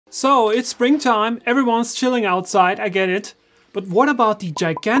So it's springtime, everyone's chilling outside, I get it. But what about the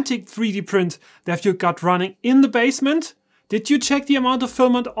gigantic 3D print that you got running in the basement? Did you check the amount of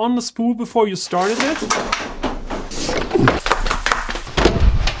filament on the spool before you started it?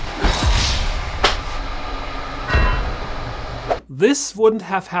 This wouldn't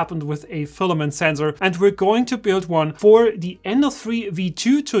have happened with a filament sensor, and we're going to build one for the Ender 3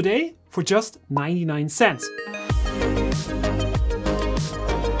 V2 today for just 99 cents.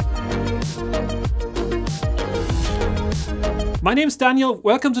 My name is Daniel,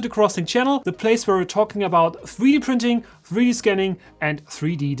 welcome to the Crosslink channel, the place where we're talking about 3D printing, 3D scanning and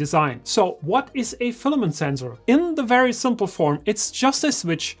 3D design. So what is a filament sensor? In the very simple form, it's just a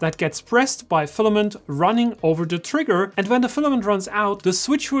switch that gets pressed by filament running over the trigger, and when the filament runs out, the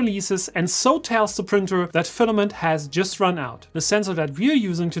switch releases and so tells the printer that filament has just run out. The sensor that we're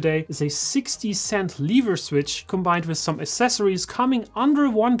using today is a 60-cent lever switch combined with some accessories coming under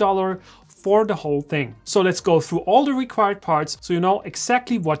 $1 for the whole thing. So let's go through all the required parts so you know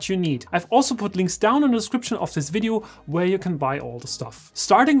exactly what you need. I've also put links down in the description of this video where you can buy all the stuff.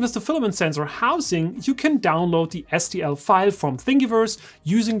 Starting with the filament sensor housing, you can download the STL file from Thingiverse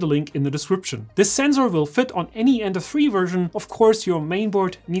using the link in the description. This sensor will fit on any Ender 3 version. Of course, your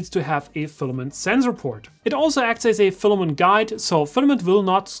mainboard needs to have a filament sensor port. It also acts as a filament guide, so filament will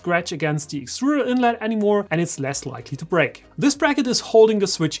not scratch against the extruder inlet anymore and it's less likely to break. This bracket is holding the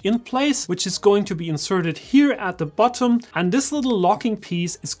switch in place, which is going to be inserted here at the bottom, and this little locking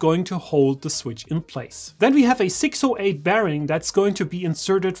piece is going to hold the switch in place. Then we have a 608 bearing that's going to be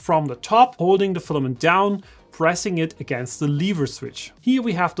inserted from the top, holding the filament down, pressing it against the lever switch. Here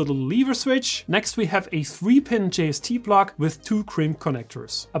we have the little lever switch. Next we have a 3-pin JST plug with 2 crimp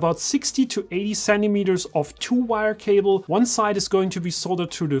connectors. About 60 to 80 centimeters of 2-wire cable. One side is going to be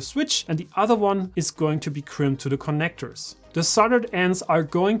soldered to the switch and the other one is going to be crimped to the connectors. The soldered ends are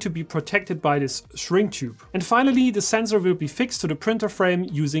going to be protected by this shrink tube. And finally, the sensor will be fixed to the printer frame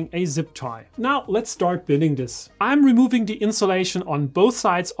using a zip tie. Now let's start building this. I'm removing the insulation on both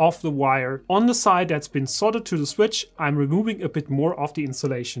sides of the wire. On the side that's been soldered to the switch, I'm removing a bit more of the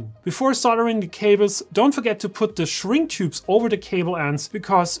insulation. Before soldering the cables, don't forget to put the shrink tubes over the cable ends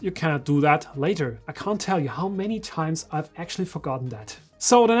because you cannot do that later. I can't tell you how many times I've actually forgotten that.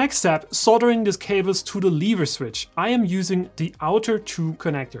 So the next step, soldering these cables to the lever switch. I am using the outer 2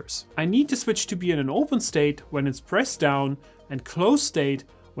 connectors. I need the switch to be in an open state when it's pressed down and closed state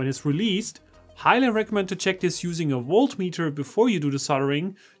when it's released. Highly recommend to check this using a voltmeter before you do the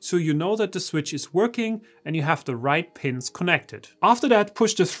soldering, so you know that the switch is working and you have the right pins connected. After that,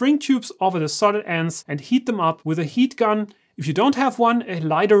 push the shrink tubes over the soldered ends and heat them up with a heat gun. If you don't have one, a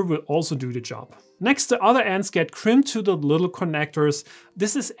lighter will also do the job. Next, the other ends get crimped to the little connectors.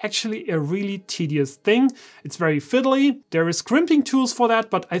 This is actually a really tedious thing. It's very fiddly. There is crimping tools for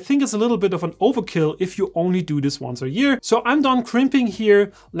that, but I think it's a little bit of an overkill if you only do this once a year. So I'm done crimping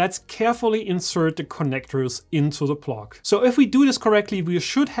here. Let's carefully insert the connectors into the plug. So if we do this correctly, we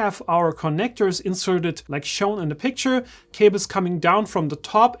should have our connectors inserted like shown in the picture, cables coming down from the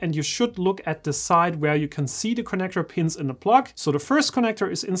top, and you should look at the side where you can see the connector pins in the plug. So the first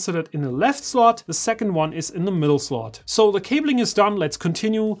connector is inserted in the left slot. The second one is in the middle slot. So the cabling is done. Let's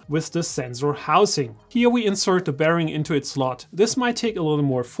continue with the sensor housing. Here we insert the bearing into its slot. This might take a little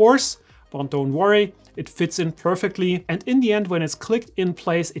more force, but don't worry, it fits in perfectly. And in the end, when it's clicked in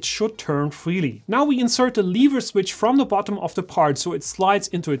place, it should turn freely. Now we insert the lever switch from the bottom of the part so it slides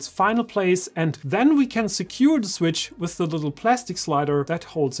into its final place, and then we can secure the switch with the little plastic slider that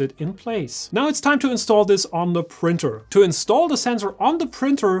holds it in place. Now it's time to install this on the printer. To install the sensor on the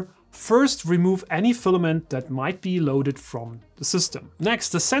printer, first, remove any filament that might be loaded from the system. Next,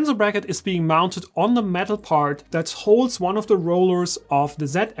 the sensor bracket is being mounted on the metal part that holds one of the rollers of the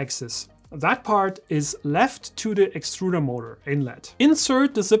Z-axis. That part is left to the extruder motor inlet.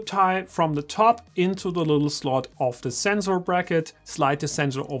 Insert the zip tie from the top into the little slot of the sensor bracket. Slide the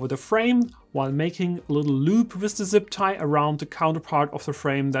sensor over the frame while making a little loop with the zip tie around the counterpart of the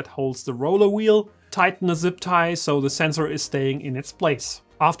frame that holds the roller wheel. Tighten the zip tie so the sensor is staying in its place.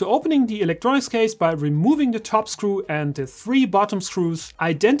 After opening the electronics case by removing the top screw and the 3 bottom screws,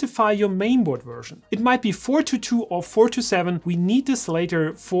 identify your mainboard version. It might be 422 or 427, we need this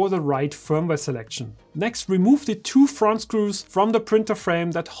later for the right firmware selection. Next, remove the 2 front screws from the printer frame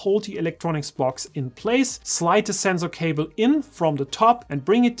that hold the electronics box in place. Slide the sensor cable in from the top and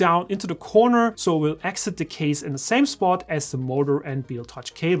bring it down into the corner so it will exit the case in the same spot as the motor and wheel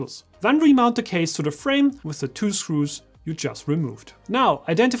touch cables. Then remount the case to the frame with the 2 screws you just removed. Now,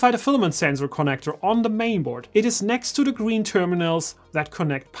 identify the filament sensor connector on the mainboard. It is next to the green terminals that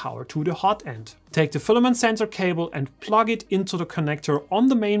connect power to the hot end. Take the filament sensor cable and plug it into the connector on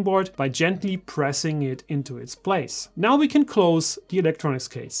the mainboard by gently pressing it into its place. Now we can close the electronics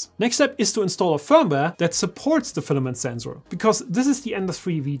case. Next step is to install a firmware that supports the filament sensor. Because this is the Ender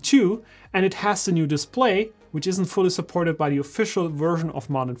 3 V2 and it has the new display, which isn't fully supported by the official version of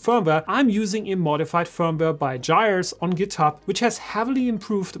modern firmware, I'm using a modified firmware by Jyers on GitHub, which has heavily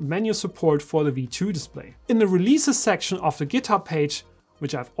improved menu support for the V2 display. In the releases section of the GitHub page,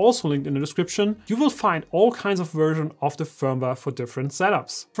 which I've also linked in the description, you will find all kinds of versions of the firmware for different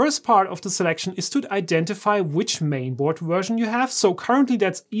setups. First part of the selection is to identify which mainboard version you have. So currently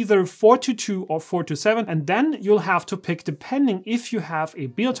that's either 422 or 427, and then you'll have to pick, depending if you have a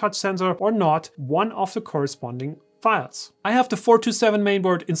BL touch sensor or not, one of the corresponding files. I have the 427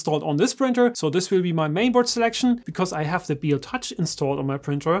 mainboard installed on this printer, so this will be my mainboard selection. Because I have the BL touch installed on my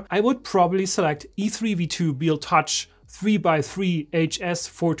printer, I would probably select E3V2 BL touch 3x3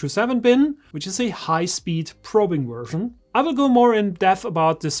 HS427 bin, which is a high-speed probing version. I will go more in depth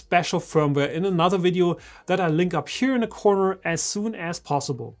about this special firmware in another video that I'll link up here in the corner as soon as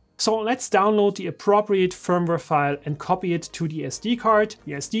possible. So let's download the appropriate firmware file and copy it to the SD card.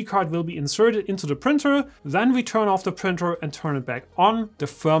 The SD card will be inserted into the printer, then we turn off the printer and turn it back on. The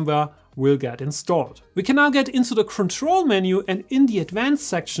firmware will get installed. We can now get into the control menu, and in the advanced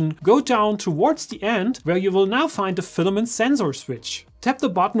section, go down towards the end where you will now find the filament sensor switch. Tap the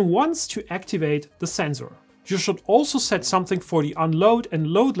button once to activate the sensor. You should also set something for the unload and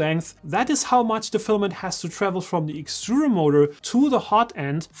load length. That is how much the filament has to travel from the extruder motor to the hot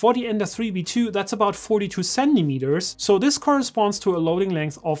end. For the Ender 3 V2, that's about 42 centimeters. So this corresponds to a loading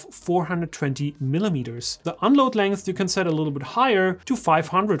length of 420 millimeters. The unload length you can set a little bit higher to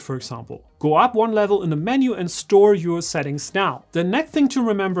 500, for example. Go up one level in the menu and store your settings now. The next thing to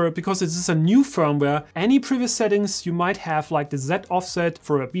remember, because this is a new firmware, any previous settings you might have, like the Z offset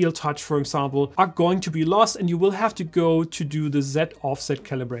for a BL touch, for example, are going to be lost, and you will have to go to do the Z offset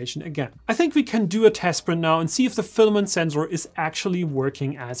calibration again. I think we can do a test print now and see if the filament sensor is actually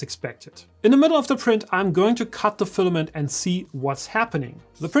working as expected. In the middle of the print, I'm going to cut the filament and see what's happening.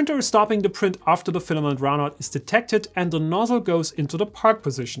 The printer is stopping the print after the filament runout is detected and the nozzle goes into the park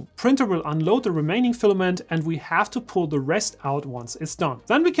position. Printer will unload the remaining filament and we have to pull the rest out once it's done.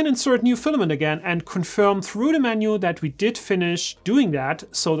 Then we can insert new filament again and confirm through the menu that we did finish doing that,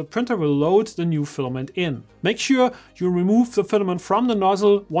 so the printer will load the new filament in. Make sure you remove the filament from the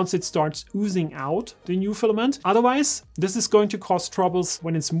nozzle once it starts oozing out the new filament. Otherwise, this is going to cause troubles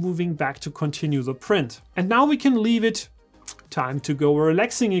when it's moving back to continue the print. And now we can leave it. Time to go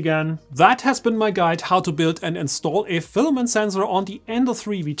relaxing again. That has been my guide how to build and install a filament sensor on the Ender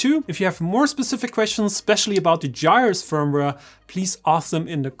 3 V2. If you have more specific questions, especially about the Jyers firmware, please ask them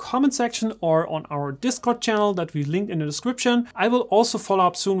in the comment section or on our Discord channel that we linked in the description. I will also follow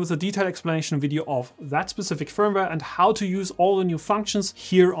up soon with a detailed explanation video of that specific firmware and how to use all the new functions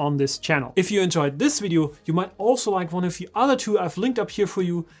here on this channel. If you enjoyed this video, you might also like one of the other two I've linked up here for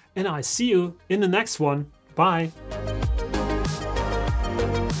you, and I see you in the next one. Bye.